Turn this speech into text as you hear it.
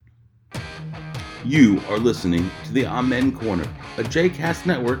You are listening to the Amen Corner, a JCast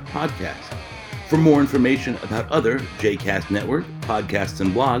Network podcast. For more information about other JCast Network podcasts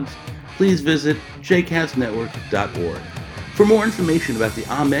and blogs, please visit jcastnetwork.org. For more information about the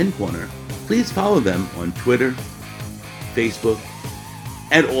Amen Corner, please follow them on Twitter, Facebook,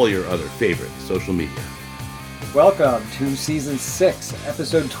 and all your other favorite social media. Welcome to Season 6,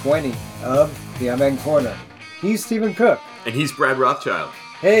 Episode 20 of the Amen Corner. He's Stephen Cook. And he's Brad Rothschild.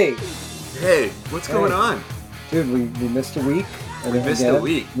 Hey, what's going on? Dude, we missed a week. We missed a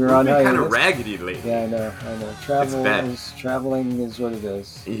week. We've been kind of raggedy lately. Yeah, I know. Traveling is what it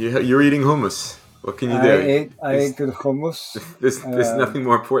is. You're eating hummus. What can you do? I ate good hummus. There's nothing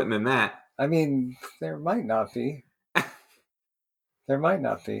more important than that. I mean, there might not be.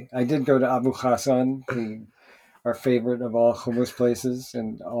 I did go to Abu Hassan, our favorite of all hummus places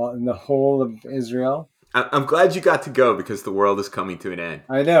in the whole of Israel. I'm glad you got to go because the world is coming to an end.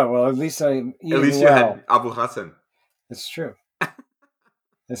 I know. Well, at least you had Abu Hassan. It's true.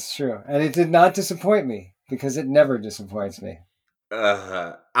 It's true. And it did not disappoint me because it never disappoints me.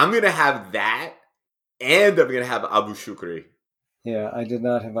 I'm going to have that and I'm going to have Abu Shukri. Yeah, I did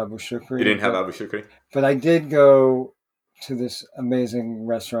not have Abu Shukri. You didn't have Abu Shukri? But I did go to this amazing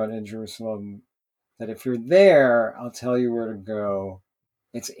restaurant in Jerusalem that if you're there, I'll tell you where to go.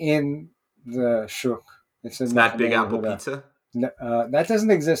 It's in the Shuk. It's not Big Apple Pizza? No, that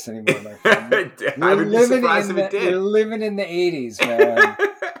doesn't exist anymore, my friend. I would be surprised if it did. You're living in the 80s, man.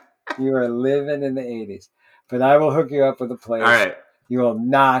 You are living in the 80s. But I will hook you up with a place. All right. You will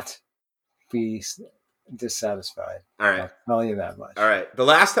not be dissatisfied. All right. I'll tell you that much. All right. The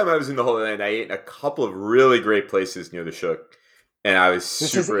last time I was in the Holy Land, I ate in a couple of really great places near the Shuk. And I was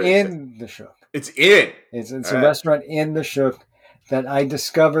super This is in the Shuk. It's in. It's a restaurant in the Shuk that I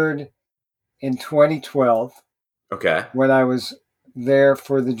discovered in 2012. Okay. When I was there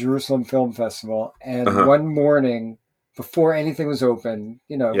for the Jerusalem Film Festival. And one morning, before anything was open,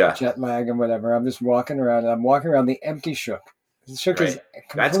 jet lag and whatever, I'm just walking around, and I'm walking around the empty Shuk. The Shuk is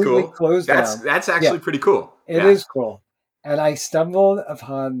completely closed down. That's actually pretty cool. It is cool. And I stumbled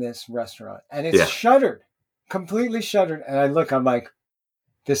upon this restaurant, and it's shuttered, completely shuttered. And I look, I'm like,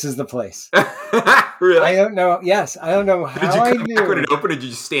 this is the place. Really? I don't know. Yes, I don't know how I knew. Did you come back when it opened, or did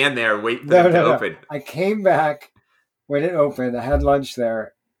you just stand there and wait for it to open? I came back when it opened. I had lunch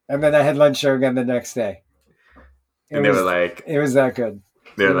there, and then I had lunch there again the next day. They were like... It was that good.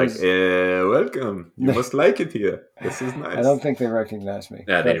 They were like, welcome. You must like it here. This is nice. I don't think they recognized me.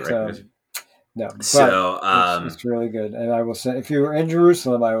 No, they didn't recognize you. No, but so it's really good, and I will send. If you were in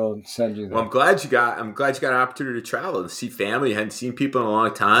Jerusalem, I will send you that. Well, I'm glad you got an opportunity to travel and see family. You hadn't seen people in a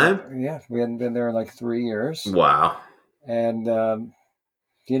long time. Yeah, we hadn't been there in like 3 years. Wow. And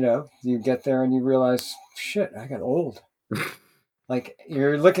you get there and you realize, shit, I got old. Like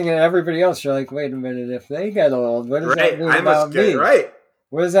you're looking at everybody else, you're like, wait a minute, if they got old, what does that mean about me? Right.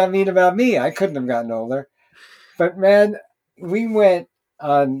 What does that mean about me? I couldn't have gotten older. But man, we went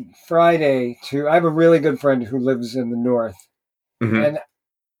on Friday I have a really good friend who lives in the north. Mm-hmm.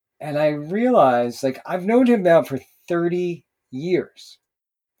 And I realized, like, I've known him now for 30 years.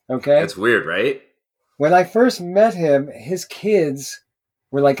 Okay? That's weird, right? When I first met him, his kids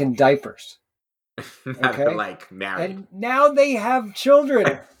were like in diapers. Okay? They're like married. And now they have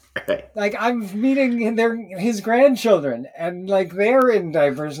children. Like I'm meeting his grandchildren, and like they're in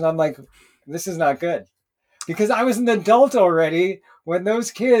diapers, and I'm like, this is not good. Because I was an adult already when those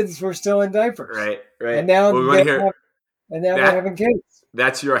kids were still in diapers. Right. And now they're having kids.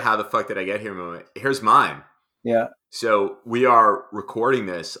 That's your how the fuck did I get here moment. Here's mine. Yeah. So we are recording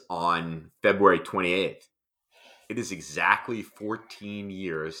this on February 28th. It is exactly 14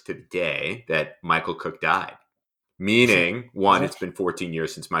 years to the day that Michael Cook died. Meaning, one, it's been 14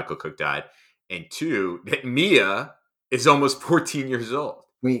 years since Michael Cook died. And two, that Mia is almost 14 years old.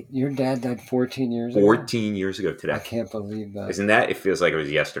 Wait, your dad died 14 years ago? 14 years ago today. I can't believe that. Isn't that? It feels like it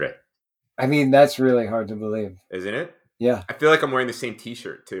was yesterday. I mean, that's really hard to believe. Isn't it? Yeah. I feel like I'm wearing the same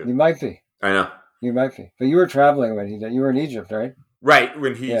t-shirt, too. You might be. I know. You might be. But you were traveling when he died. You were in Egypt, right? Right.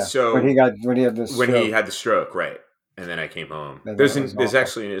 When he had the stroke, right. And then I came home. There's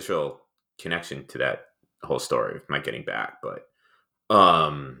actually an Israel connection to that whole story of my getting back, but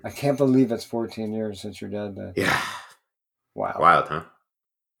I can't believe it's 14 years since your dad died. Yeah. Wow. Wild, huh?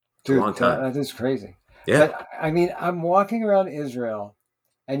 Dude, a long time. That is crazy. Yeah. But, I mean, I'm walking around Israel,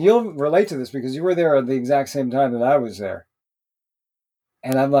 and you'll relate to this because you were there at the exact same time that I was there.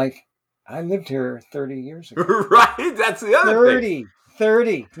 And I'm like, I lived here 30 years ago. Right? That's the other thing.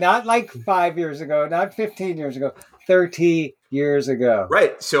 30. Not like 5 years ago, not 15 years ago, 30 years ago.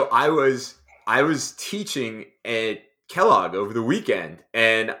 Right. So I was teaching at Kellogg over the weekend,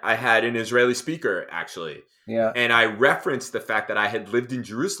 and I had an Israeli speaker actually. Yeah. And I referenced the fact that I had lived in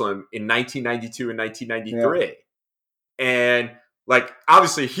Jerusalem in 1992 and 1993. Yeah. And like,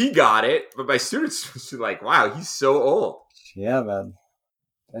 obviously he got it, but my students were like, wow, he's so old. Yeah, man.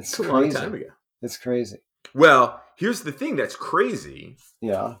 That's a long time ago. It's crazy. Well, here's the thing that's crazy.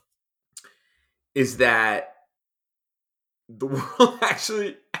 Yeah. Is that the world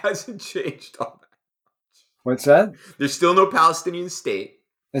actually hasn't changed all that much. What's that? There's still no Palestinian state.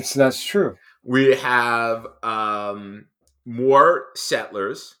 That's true. We have more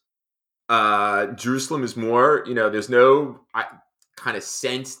settlers. Jerusalem is more, there's no kind of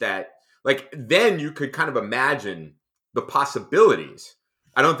sense that, like, then you could kind of imagine the possibilities.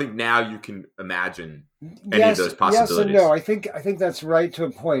 I don't think now you can imagine any of those possibilities. Yes and no. I think that's right to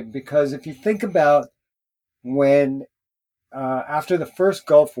a point, because if you think about when after the first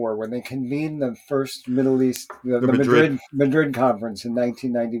Gulf War, when they convened the first Middle East, the Madrid Conference in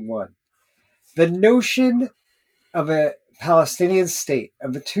 1991, the notion of a Palestinian state,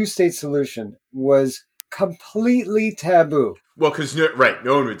 of a two-state solution, was completely taboo. Well, because no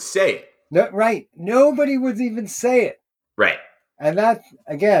one would say it. No, right, nobody would even say it. Right. And that,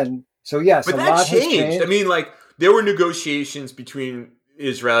 again, so yes, but that changed. I mean, like, there were negotiations between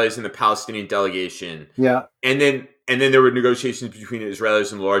Israelis and the Palestinian delegation. Yeah. And then there were negotiations between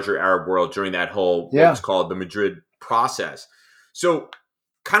Israelis and the larger Arab world during that whole, what's called the Madrid process. So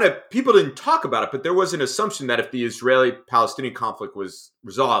kind of people didn't talk about it, but there was an assumption that if the Israeli-Palestinian conflict was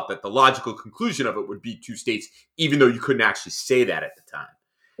resolved, that the logical conclusion of it would be two states, even though you couldn't actually say that at the time.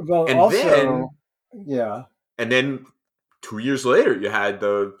 Well, And then 2 years later, you had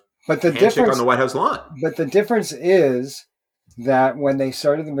the handshake on the White House lawn. But the difference is that when they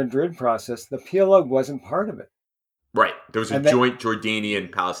started the Madrid process, the PLO wasn't part of it. Right. There was a joint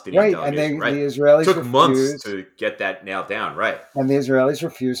Jordanian-Palestinian delegation. And the Israelis took months to get that nailed down. Right. And the Israelis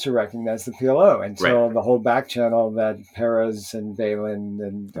refused to recognize the PLO until the whole back channel that Peres and Balin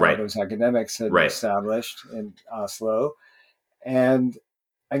and all those academics had established in Oslo. And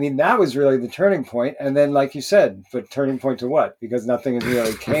I mean, that was really the turning point. And then, like you said, but turning point to what? Because nothing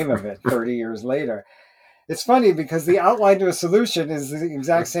really came of it 30 years later. It's funny because the outline to a solution is the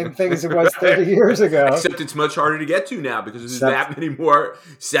exact same thing as it was 30 years ago. Except it's much harder to get to now because there's that many more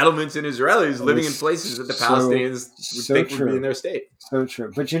settlements and Israelis living in places that the Palestinians would think would be in their state. So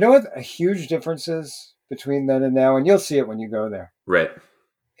true. But you know what a huge difference is between then and now? And you'll see it when you go there. Right.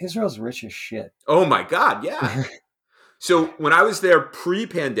 Israel's rich as shit. Oh, my God. Yeah. So when I was there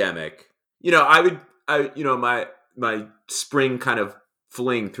pre-pandemic, my spring kind of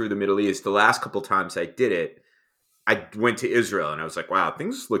fling through the Middle East, the last couple times I did it, I went to Israel and I was like, wow,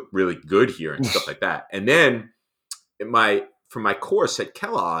 things look really good here and stuff like that. And then for my course at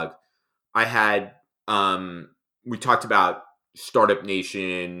Kellogg, I had, we talked about Startup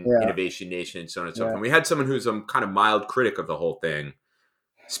Nation, Innovation Nation, and so on and so forth. And we had someone who's a kind of mild critic of the whole thing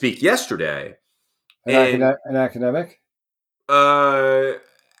speak yesterday. An academic?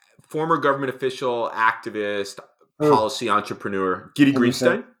 Former government official, activist, policy entrepreneur, Gidi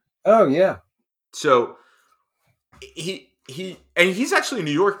Greenstein. Oh yeah. So he's actually in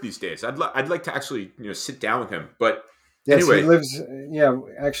New York these days. I'd like to actually sit down with him. But anyway, he lives. Yeah,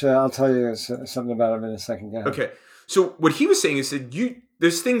 actually, I'll tell you something about him in a second. Okay. So what he was saying is that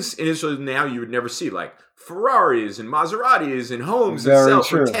there's things in Israel now you would never see, like Ferraris and Maseratis and homes that sell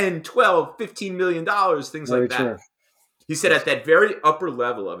for $10, $12, $15 million, things like that. True. He said at that very upper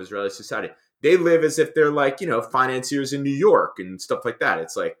level of Israeli society, they live as if they're like, financiers in New York and stuff like that.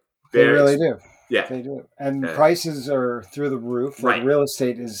 It's like they really do. Yeah. They do. And prices are through the roof. Like real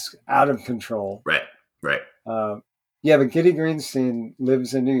estate is out of control. Right. But Gidi Greenstein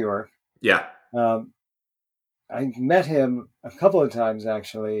lives in New York. Yeah. I met him a couple of times,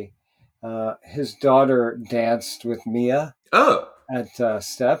 actually. His daughter danced with Mia at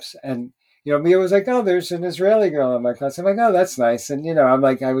Steps. And, Mia was like, oh, there's an Israeli girl in my class. I'm like, oh, that's nice. And, I'm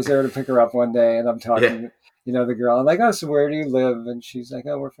like, I was there to pick her up one day and I'm talking, the girl. I'm like, oh, so where do you live? And she's like,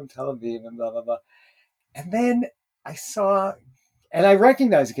 oh, we're from Tel Aviv and blah, blah, blah. And then I saw, and I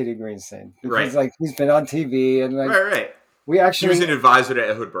recognized Gidi Greenstein because like he's been on TV and like, right. We actually, he was an advisor to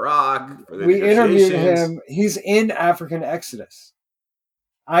Ehud Barak. We interviewed him. He's in African Exodus.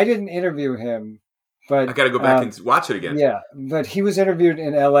 I didn't interview him, but I got to go back and watch it again. Yeah, but he was interviewed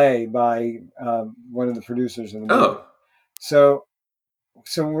in LA by one of the producers in the movie. So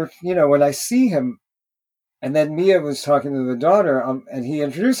we're when I see him, And then Mia was talking to the daughter, and he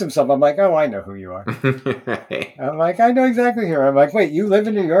introduced himself. I'm like, oh, I know who you are. I'm like, I know exactly who. I'm like, wait, you live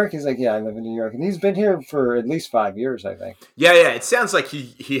in New York? He's like, yeah, I live in New York. And he's been here for at least 5 years, I think. Yeah. It sounds like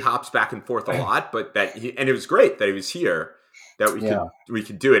he hops back and forth a lot, but and it was great that he was here, that we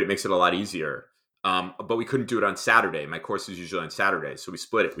could do it. It makes it a lot easier. But we couldn't do it on Saturday. My course is usually on Saturday, so we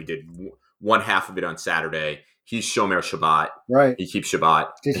split it. We did one half of it on Saturday. He's Shomer Shabbat. Right. He keeps Shabbat.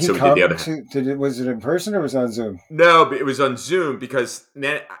 Did he come was it in person or was it on Zoom? No, but it was on Zoom because,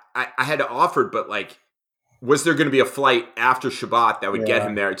 man, I had to offer, but like, was there going to be a flight after Shabbat that would get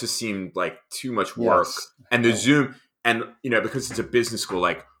him there? It just seemed like too much work. Yes. And the Zoom, and because it's a business school,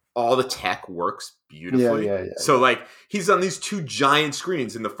 like all the tech works beautifully. Yeah. So like he's on these 2 giant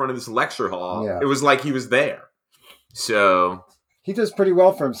screens in the front of this lecture hall. Yeah. It was like he was there. So he does pretty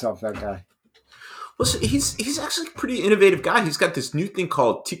well for himself, that guy. Well, so he's actually a pretty innovative guy. He's got this new thing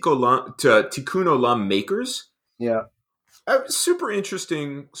called Tikkun Olam Makers. Yeah. Super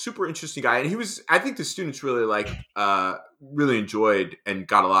interesting guy. And I think the students really really enjoyed and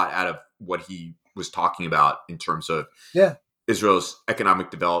got a lot out of what he was talking about in terms of Israel's economic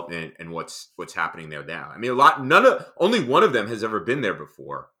development and what's happening there now. I mean, only one of them has ever been there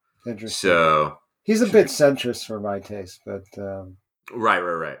before. Interesting. So he's a bit centrist for my taste, but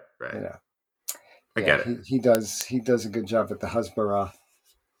right. Yeah. I get it. He does a good job at the Hasbara.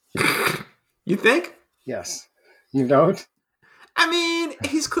 You think? Yes. You don't? I mean,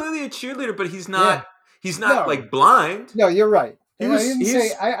 he's clearly a cheerleader, but he's not. Yeah. He's not like blind. No, you're right.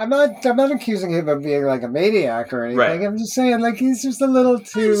 I'm not accusing him of being like a maniac or anything. Right. I'm just saying, like, he's just a little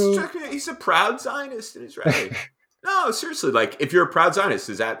too. He's a proud Zionist in Israel. No, seriously. Like, if you're a proud Zionist,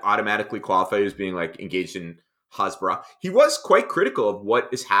 does that automatically qualify you as being like engaged in Hasbara? He was quite critical of what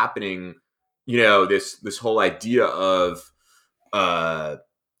is happening. This whole idea of,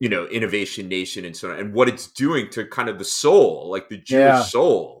 innovation nation and so on, and what it's doing to kind of the soul, like the Jewish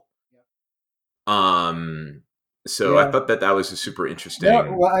soul. So I thought that was a super interesting. Yeah,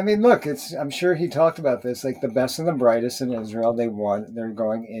 well, I mean, look, I'm sure he talked about this, like the best and the brightest in Israel, they're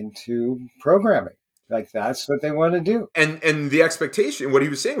going into programming. Like that's what they want to do. And the expectation, what he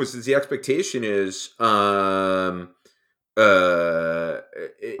was saying was that the expectation is,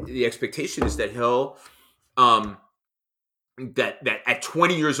 that he'll that at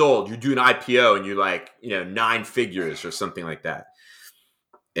 20 years old you do an IPO and you're like 9 figures or something like that.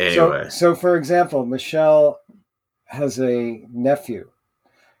 Anyway, so for example, Michelle has a nephew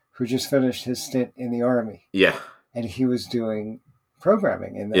who just finished his stint in the army. Yeah, and he was doing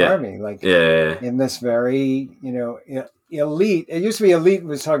programming in the army, like in this very elite. It used to be elite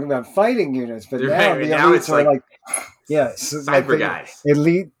was talking about fighting units, but now the elites are like cyber guys.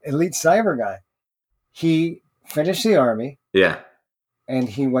 Elite cyber guy. He finished the army. Yeah. And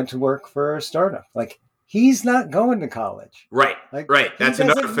he went to work for a startup. Like, he's not going to college. Right. Like, right. That's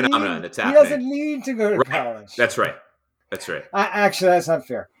another phenomenon that's happening. He doesn't need to go to college. That's right. Actually, that's not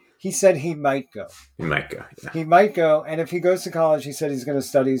fair. He said he might go. Yeah. He might go. And if he goes to college, he said he's going to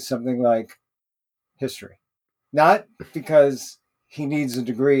study something like history. Not because he needs a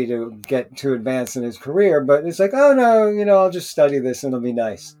degree to get to advance in his career, but it's like, oh no, I'll just study this and it'll be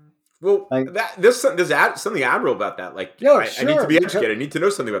nice. Well, there's something admirable about that. Like, I need to be educated. I need to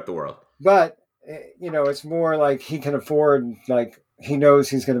know something about the world. But it's more like he can afford. Like, he knows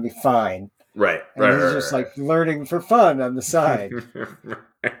he's going to be fine. Right. And he's just like learning for fun on the side.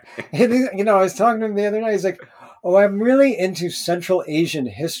 And I was talking to him the other night. He's like, "Oh, I'm really into Central Asian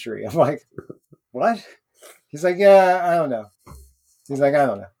history." I'm like, "What?" He's like, "Yeah, I don't know." He's like, "I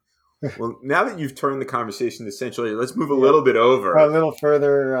don't know." Well, now that you've turned the conversation to Central Asia, let's move a little bit over. A little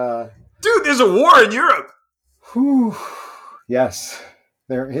further. Dude, there's a war in Europe. Whew. Yes,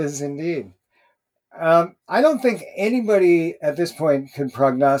 there is indeed. I don't think anybody at this point can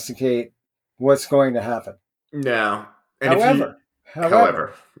prognosticate what's going to happen. No. And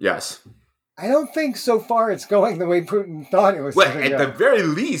however, yes. I don't think so far it's going the way Putin thought it was going to go. At the very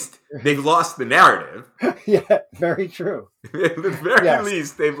least, they've lost the narrative. Yeah, very true. At the very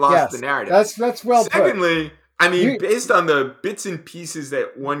least, they've lost the narrative. That's well put. Secondly, I mean, based on the bits and pieces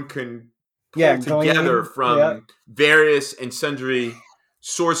that one can pull together from various and sundry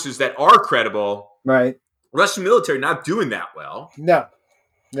sources that are credible, right? Russian military not doing that well. No.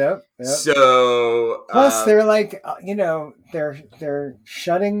 Yep. So plus, they're like, they're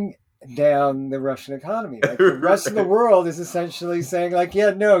shutting down the Russian economy. Like, the rest of the world is essentially saying, like,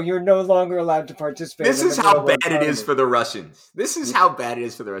 you're no longer allowed to participate. This is how bad it is for the Russians.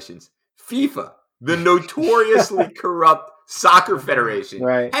 FIFA, the notoriously corrupt soccer federation,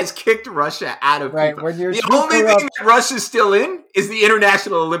 has kicked Russia out of FIFA. When you're the only thing that Russia's still in is the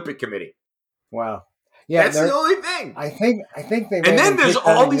International Olympic Committee. Wow. Yeah, that's the only thing. I think they. And then there's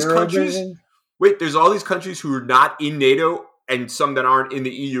all these countries. Wait, there's all these countries who are not in NATO and some that aren't in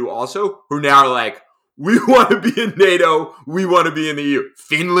the EU also, who now are like, we want to be in NATO, we want to be in the EU.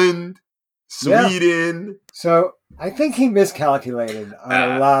 Finland, Sweden. Yeah. So I think he miscalculated on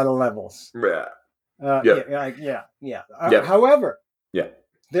a lot of levels. Yeah. Yeah. However,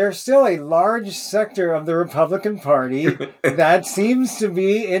 there's still a large sector of the Republican Party that seems to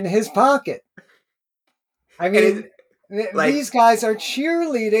be in his pocket. I mean, these guys are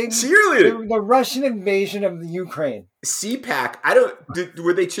cheerleading the Russian invasion of the Ukraine. CPAC,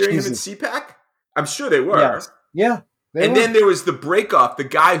 were they cheering him at CPAC? I'm sure they were. Yes. Yeah. Then there was the breakoff, the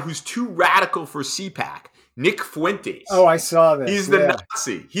guy who's too radical for CPAC, Nick Fuentes. Oh, I saw this. He's the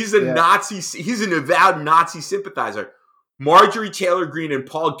Nazi. He's a Nazi. He's an avowed Nazi sympathizer. Marjorie Taylor Greene and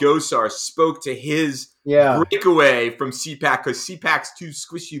Paul Gosar spoke to his breakaway from CPAC because CPAC's too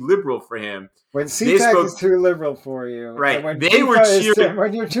squishy liberal for him. When CPAC is too liberal for you, right? When they were cheering.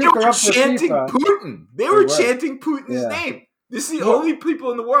 When you're too corrupt for chanting FIFA, Putin. They were chanting Putin's name. This is the only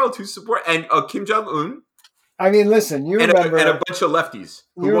people in the world who support and Kim Jong Un. I mean, listen, remember and a bunch of lefties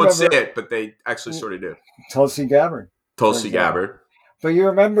who won't say it, but they actually sort of do. Tulsi Gabbard. But you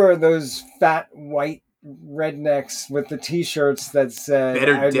remember those fat white rednecks with the T-shirts that said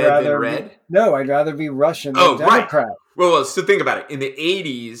 "Better dead than red"? I'd rather be Russian than Democrat. Right. Well, so think about it. In the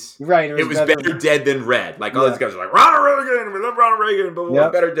 80s, it was better dead than red. Like all these guys are like, Ronald Reagan, we love Ronald Reagan, blah, blah, blah,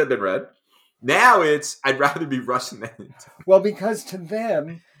 better dead than red. Now it's, I'd rather be Russian than... Well, because to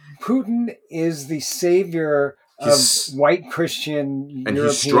them, Putin is the savior of white Christian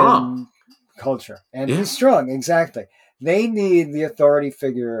European culture. And he's strong, exactly. They need the authority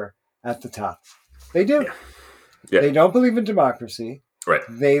figure at the top. They do. Yeah. They don't believe in democracy. Right.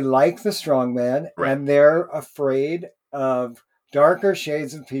 They like the strong man, and they're afraid of darker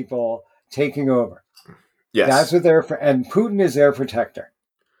shades of people taking over. Yes. That's what they're... And Putin is their protector.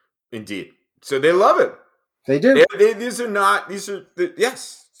 Indeed. So they love it. They do.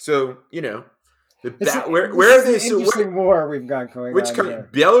 Yes. So, you know, where are they? Interesting war we've got going on here.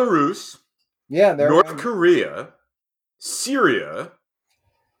 Belarus, Yeah, North Korea, Syria.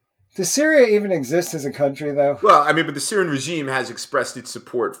 Does Syria even exist as a country, though? Well, I mean, but the Syrian regime has expressed its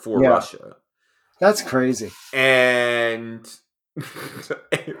support for Russia. That's crazy. And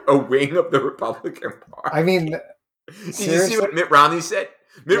a wing of the Republican Party. I mean, did you see what Mitt Romney said?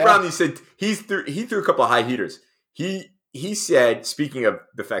 Mitt Romney said he threw a couple of high heaters. He said, speaking of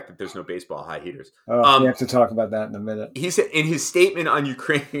the fact that there's no baseball high heaters. We have to talk about that in a minute. He said in his statement on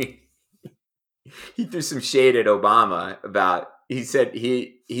Ukraine, he threw some shade at Obama about. He said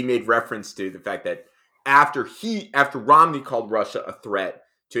he made reference to the fact that after Romney called Russia a threat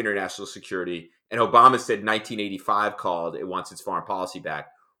to international security, and Obama said 1985 called it wants its foreign policy back,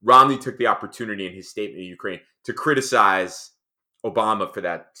 Romney took the opportunity in his statement in Ukraine to criticize Obama for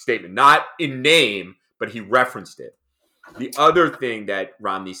that statement, not in name, but he referenced it. The other thing that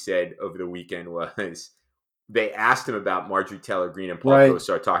Romney said over the weekend was they asked him about Marjorie Taylor Greene and Paul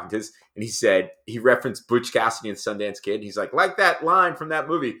Gosar talking to us, and he referenced Butch Cassidy and Sundance Kid. He's like that line from that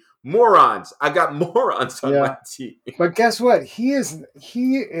movie, morons. I got morons on my team. But guess what? He is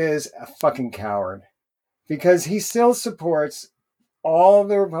a fucking coward because he still supports all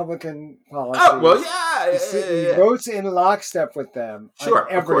the Republican policies. Oh, well, yeah. He votes in lockstep with them on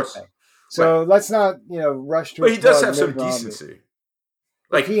everything. So let's not, rush to. But he does have some decency.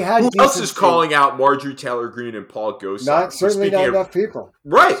 Like, who else is calling out Marjorie Taylor Greene and Paul Gosar? Certainly not enough people.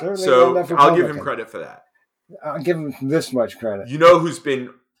 Right. So I'll give him credit for that. I'll give him this much credit. You know who's been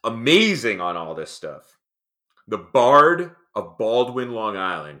amazing on all this stuff? The Bard of Baldwin, Long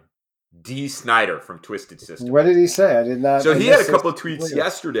Island, Dee Snider from Twisted Sister. What did he say? I did not. So he had a couple of tweets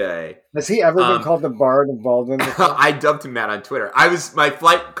yesterday. Has he ever been called the Bard of Baldwin before? I dubbed him that on Twitter. My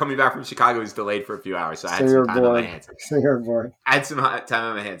flight coming back from Chicago was delayed for a few hours, so I had some time on my hands. So you're bored. I had some time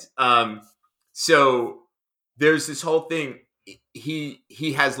on my hands. So there's this whole thing. He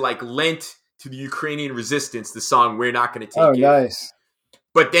has lent to the Ukrainian resistance the song "We're Not Going to Take It." Oh, nice.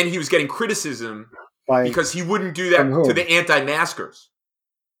 But then he was getting criticism because he wouldn't do that to the anti-maskers.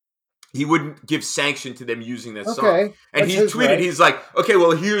 He wouldn't give sanction to them using that song. And he tweeted, he's like, okay,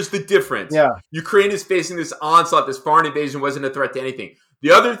 well, here's the difference. Yeah. Ukraine is facing this onslaught. This foreign invasion wasn't a threat to anything.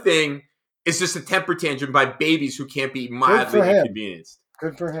 The other thing is just a temper tantrum by babies who can't be mildly inconvenienced.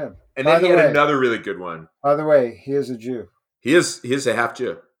 Good for him. And then he had another really good one. By the way, he is a Jew. He is a half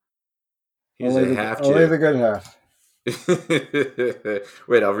Jew. He's a half Jew. Only the good half.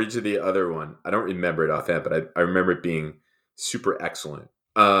 Wait, I'll read you the other one. I don't remember it offhand, but I remember it being super excellent.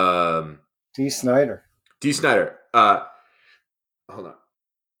 Dee Snider. Hold on.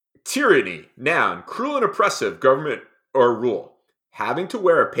 Tyranny, noun, cruel and oppressive government or rule. Having to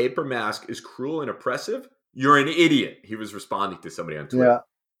wear a paper mask is cruel and oppressive? You're an idiot. He was responding to somebody on Twitter.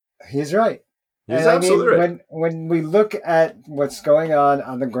 Yeah, he's right. He's absolutely right. When we look at what's going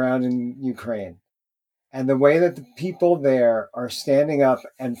on the ground in Ukraine and the way that the people there are standing up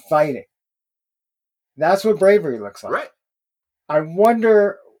and fighting, that's what bravery looks like. Right. I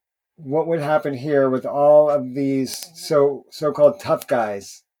wonder what would happen here with all of these so-called tough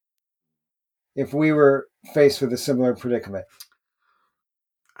guys if we were faced with a similar predicament.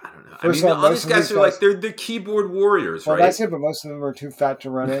 I don't know. First all these guys are like, they're the keyboard warriors, right? Well, that's it, but most of them are too fat to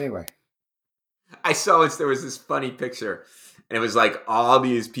run anyway. I saw there was this funny picture, and it was like all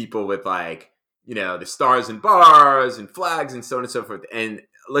these people with like, the stars and bars and flags and so on and so forth. And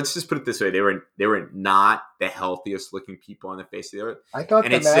let's just put it this way. They were not the healthiest looking people on the face of the earth. I thought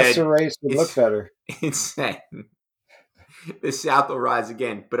the master race would look better. It said, the South will rise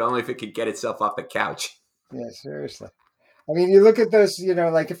again, but only if it could get itself off the couch. Yeah, seriously. I mean, you look at those,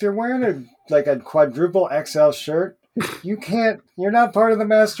 like if you're wearing a quadruple XL shirt, you're not part of the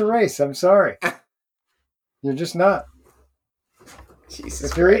master race. I'm sorry. You're just not. Jesus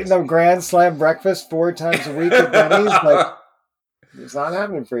if you're Christ. eating a Grand Slam breakfast 4 times a week at Denny's, it's not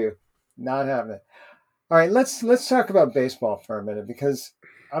happening for you. Not happening. All right, let's talk about baseball for a minute because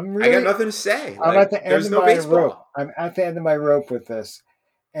I got nothing to say. I'm at the end of my rope. I'm at the end of my rope with this,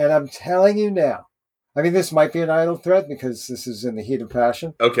 and I'm telling you now. I mean, this might be an idle threat because this is in the heat of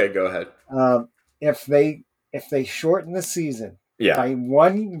passion. Okay, go ahead. If they shorten the season by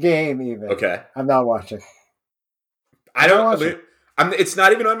 1 game, even, I'm not watching. It's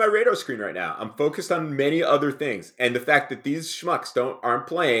not even on my radar screen right now. I'm focused on many other things, and the fact that these schmucks aren't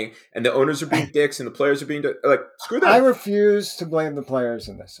playing, and the owners are being dicks, and the players are being screw them. I refuse to blame the players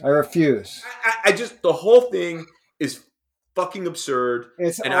in this. I refuse. I just the whole thing is fucking absurd,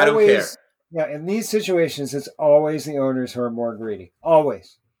 and I don't care. Yeah, in these situations, it's always the owners who are more greedy.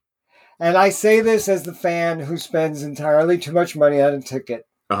 Always. And I say this as the fan who spends entirely too much money on a ticket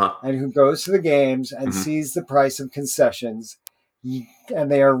and who goes to the games and sees the price of concessions, and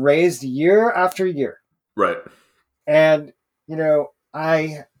they are raised year after year. Right. And,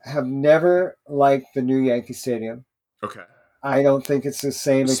 I have never liked the new Yankee Stadium. Okay. I don't think it's the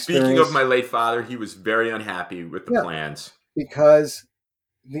same experience. Speaking of my late father, he was very unhappy with the plans. Because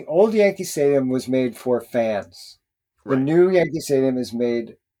the old Yankee Stadium was made for fans. Right. The new Yankee Stadium is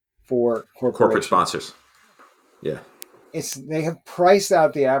made for corporate sponsors. Yeah. They have priced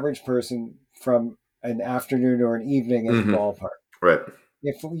out the average person from an afternoon or an evening in the ballpark. Right.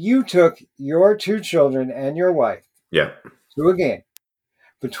 If you took your 2 children and your wife to a game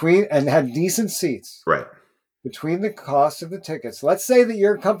and had decent seats. Right. Between the cost of the tickets, let's say that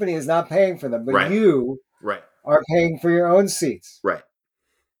your company is not paying for them, but you are paying for your own seats. Right.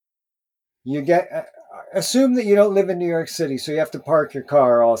 You assume that you don't live in New York City, so you have to park your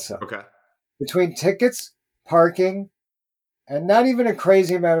car also. Okay. Between tickets, parking, and not even a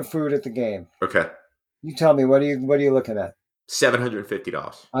crazy amount of food at the game. Okay. You tell me, what are you looking at?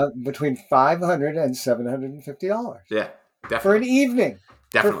 $750. Between $500 and $750. Yeah, definitely. For an evening.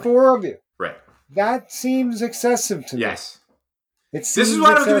 Definitely. For 4 of you. Right. That seems excessive to me. Yes. This is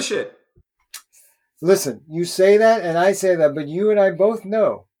why I don't give a shit. Listen, you say that and I say that, but you and I both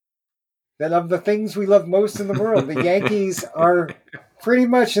know that of the things we love most in the world, the Yankees are pretty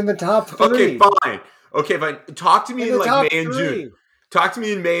much in the top 3. Okay, fine. Talk to me in May and June. Talk to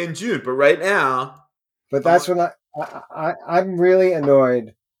me in May and June, but right now. But that's when I'm really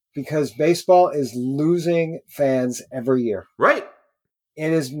annoyed because baseball is losing fans every year. Right.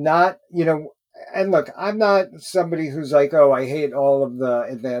 It is not, and look, I'm not somebody who's like, oh, I hate all of the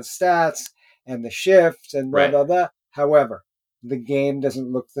advanced stats and the shift and blah, blah, blah. However, the game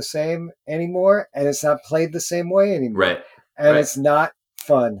doesn't look the same anymore, and it's not played the same way anymore. Right. And it's not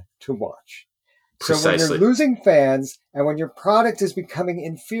fun to watch. Precisely. So when you're losing fans and when your product is becoming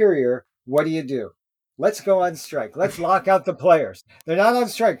inferior, what do? Let's go on strike. Let's lock out the players. They're not on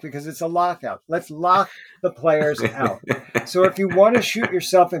strike because it's a lockout. Let's lock the players out. So if you want to shoot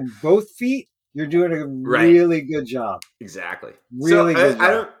yourself in both feet, you're doing a really good job. Exactly. Really good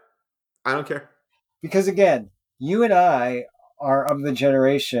job. I don't care. Because again, you and I are of the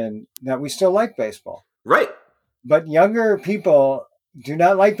generation that we still like baseball. Right. But younger people do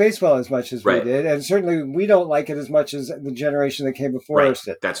not like baseball as much as we did. And certainly we don't like it as much as the generation that came before us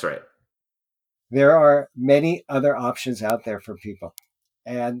did. That's right. There are many other options out there for people,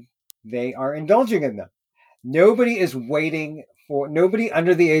 and they are indulging in them. Nobody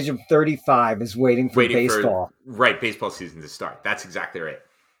under the age of 35 is waiting for baseball. Baseball season to start. That's exactly right.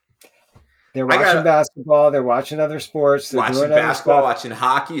 They're watching basketball. They're watching other sports. They're watching doing basketball, other stuff. watching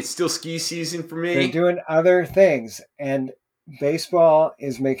hockey. It's still ski season for me. They're doing other things. And baseball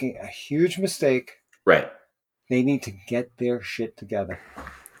is making a huge mistake. Right. They need to get their shit together.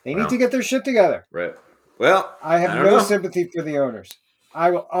 Right. Well, I have no sympathy for the owners.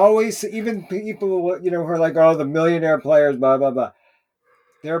 I will always, even people, who are like, oh, the millionaire players, blah, blah, blah.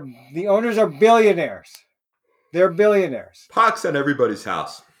 The owners are billionaires. They're billionaires. Pox on everybody's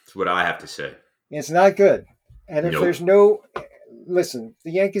house. That's what I have to say. It's not good. And if there's listen,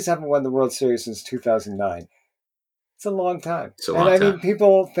 the Yankees haven't won the World Series since 2009. It's a long time. Mean,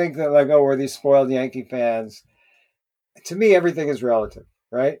 people think that like, oh, we're these spoiled Yankee fans. To me, everything is relative,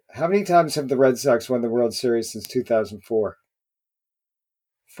 right? How many times have the Red Sox won the World Series since 2004?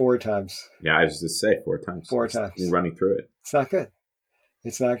 4 times. Yeah, I was just say 4 times. 4 times. You're running through it. It's not good.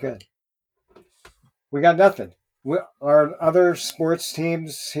 It's not good. We got nothing. Our other sports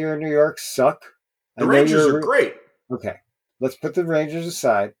teams here in New York suck. The Rangers are great. Okay. Let's put the Rangers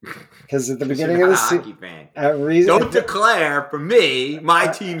aside. Because at the beginning of the season... Don't declare, for me, my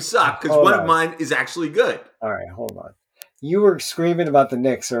team suck, because one of mine is actually good. All right, hold on. You were screaming about the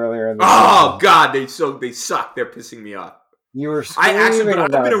Knicks earlier in the season. God, they suck. They're pissing me off. You were screaming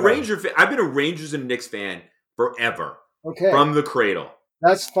I've been a Ranger fan. I've been a Rangers and Knicks fan forever. Okay. From the cradle.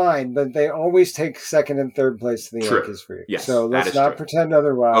 That's fine, but they always take second and third place to the Yankees for you. Yes, so let's not pretend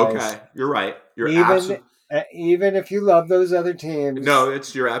otherwise. Okay, you're right. Even if you love those other teams. No,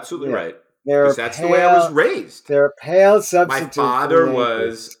 you're absolutely right. That's the way I was raised. They're a pale substitute. My father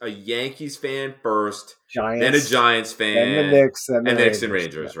was a Yankees fan first, then a Giants fan, then the Knicks, and the Knicks and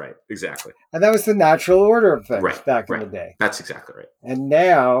Rangers. Right, exactly. And that was the natural order of things back in the day. That's exactly right. And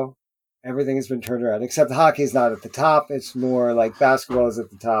now everything has been turned around, except hockey's not at the top. It's more like basketball is at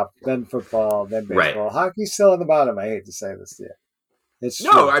the top, then football, then baseball. Right. Hockey's still on the bottom. I hate to say this to you. It's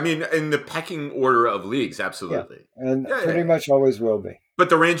true. I mean, in the pecking order of leagues, absolutely. Yeah. And pretty much always will be. But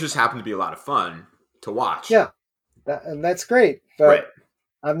the Rangers happen to be a lot of fun to watch. Yeah, and that's great. But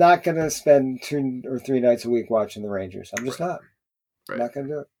I'm not going to spend 2 or 3 nights a week watching the Rangers. I'm just not. I'm not going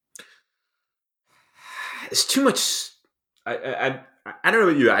to do it. It's too much. I don't know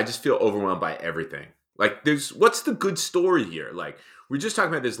about you. I just feel overwhelmed by everything. Like, what's the good story here? Like, we're just talking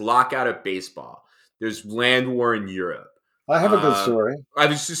about this lockout of baseball. There's land war in Europe. I have a good story. I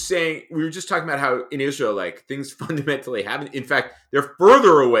was just saying, we were just talking about how in Israel, like, things fundamentally haven't. In fact, they're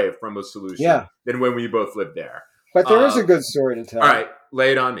further away from a solution than when we both lived there. But there is a good story to tell. All right,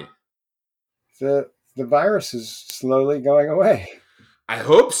 lay it on me. The virus is slowly going away. I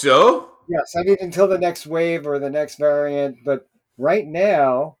hope so. Yes, I mean, until the next wave or the next variant. But right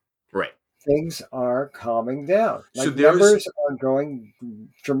now, things are calming down. Like, so numbers are going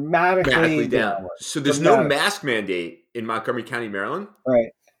dramatically down. So there's no mask mandate in Montgomery County, Maryland. Right.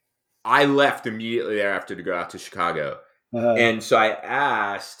 I left immediately thereafter to go out to Chicago. And so I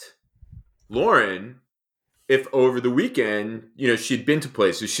asked Lauren if over the weekend, she'd been to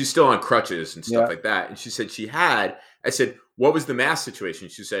places. She's still on crutches and stuff like that. And she said she had. I said, what was the mask situation?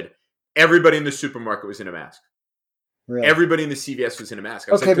 She said, everybody in the supermarket was in a mask. Really? Everybody in the CVS was in a mask.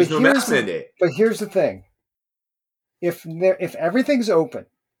 I was like, there's no mask mandate. But here's the thing. If everything's open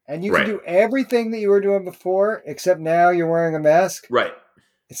and you can do everything that you were doing before, except now you're wearing a mask. Right.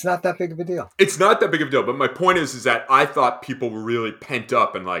 It's not that big of a deal. It's not that big of a deal. But my point is that I thought people were really pent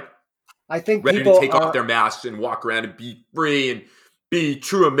up and ready to take off their masks and walk around and be free and be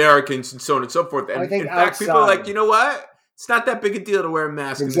true Americans and so on and so forth. And in fact, people are like, you know what? It's not that big a deal to wear a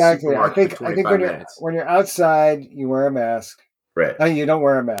mask. Exactly. I think when you're outside, you wear a mask. Right. You don't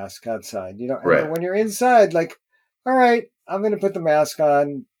wear a mask outside. You don't. Right. When you're inside, like, all right, I'm going to put the mask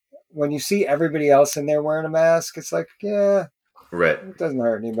on. When you see everybody else in there wearing a mask, it's like, yeah, right. It doesn't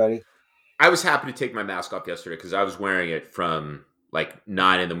hurt anybody. I was happy to take my mask off yesterday because I was wearing it from like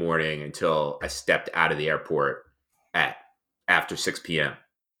 9 a.m. until I stepped out of the airport after 6 p.m.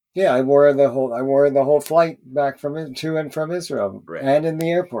 Yeah, I wore the whole flight back to and from Israel, and in the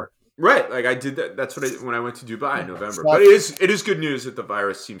airport. Right, like I did that. That's what when I went to Dubai in November. But it is good news that the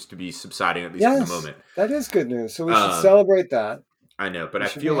virus seems to be subsiding at least for the moment. That is good news. So we should celebrate that. I know, but I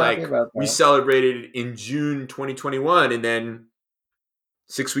feel like we celebrated in June 2021, and then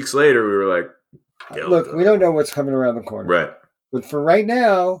 6 weeks later we were like, "Look, we don't know what's coming around the corner." Right. But for right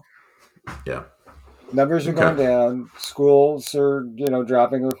now, numbers are going down. Schools are,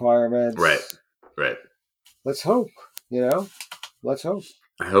 dropping requirements. Right. Let's hope, Let's hope.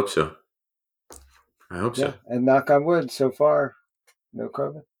 I hope so. So. And knock on wood, so far, no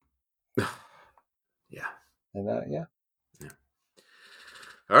COVID. Yeah. And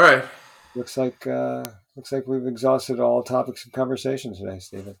All right. Looks like we've exhausted all topics of conversation today,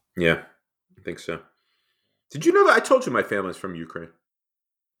 Stephen. Yeah. I think so. Did you know that I told you my family's from Ukraine?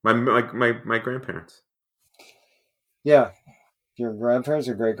 My grandparents. Yeah. Your grandparents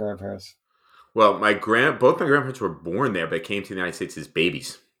or great grandparents? Well, both my grandparents were born there, but came to the United States as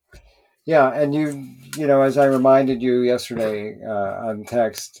babies. Yeah, and you know, as I reminded you yesterday on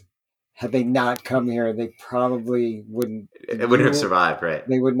text, had they not come here, they probably wouldn't. It wouldn't have survived, right?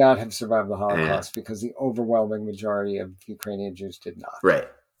 They would not have survived the Holocaust because the overwhelming majority of Ukrainian Jews did not. Right.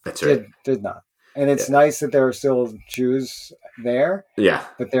 That's right. Did not. And it's nice that there are still Jews there. Yeah.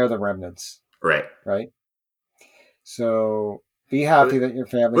 But they're the remnants. Right. Right. So be happy that your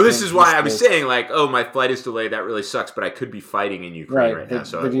family. Well, this is why I was saying, like, oh, my flight is delayed. That really sucks, but I could be fighting in Ukraine right now.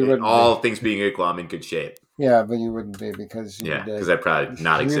 So all things being equal, I'm in good shape. Yeah, but you wouldn't be because I'd probably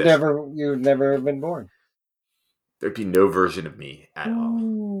not exist. You'd never have been born. There'd be no version of me at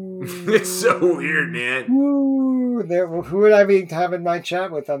all. It's so weird, man. Who would I be having my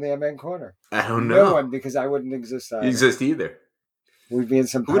chat with on the MN Corner? I don't know. No one, because I wouldn't exist either. You exist either. We'd be in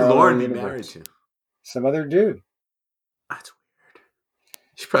some. Who would Lauren be married to? Some other dude. That's weird.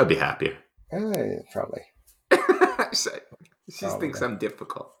 She'd probably be happier. Probably. She thinks I'm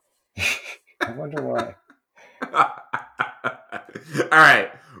difficult. I wonder why. All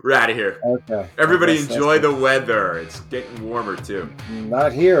right, we're out of here. Okay. Everybody enjoy the weather. It's getting warmer too.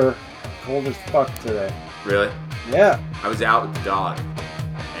 Not here. Cold as fuck today. Really? Yeah. I was out with the dog,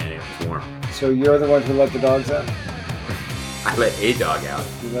 and it was warm. So you're the one who let the dogs out? I let a dog out.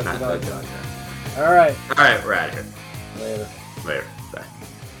 You let the dog out. out. All right. All right, we're out of here. Later. Later. Bye.